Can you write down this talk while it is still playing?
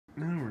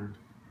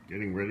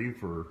getting ready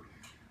for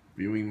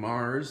viewing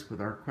Mars with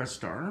our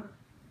Questar.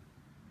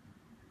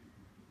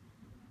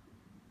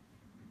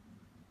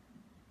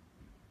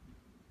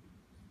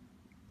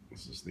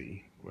 This is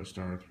the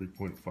Questar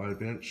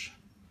 3.5 inch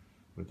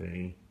with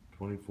a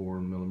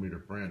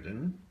 24mm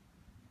Brandon.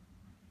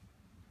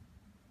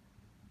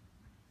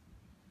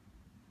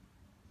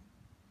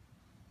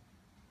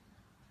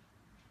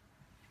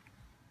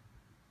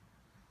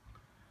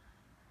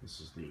 This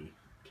is the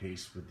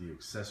case with the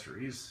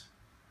accessories.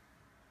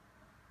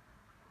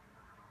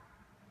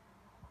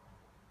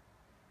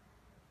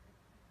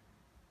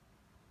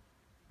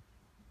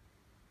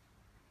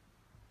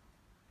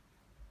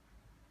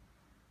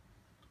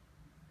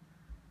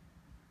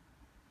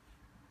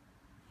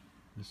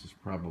 This is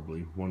probably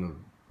one of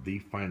the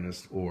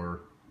finest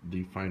or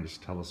the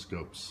finest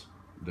telescopes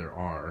there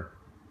are.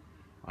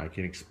 I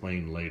can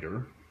explain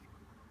later.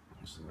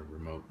 This is the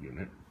remote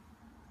unit.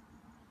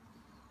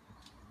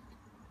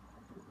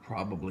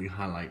 Probably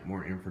highlight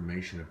more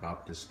information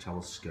about this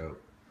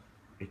telescope,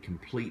 a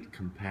complete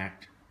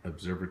compact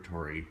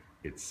observatory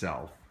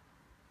itself,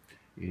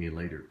 in a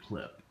later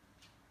clip.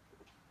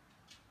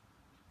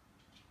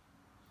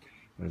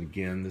 But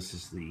again, this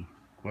is the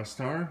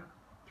Questar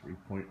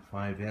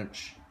 3.5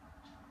 inch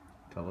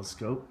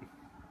telescope,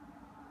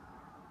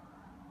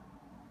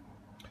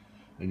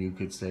 and you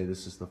could say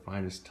this is the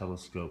finest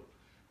telescope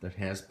that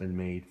has been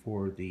made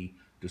for the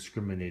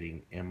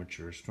discriminating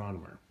amateur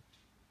astronomer.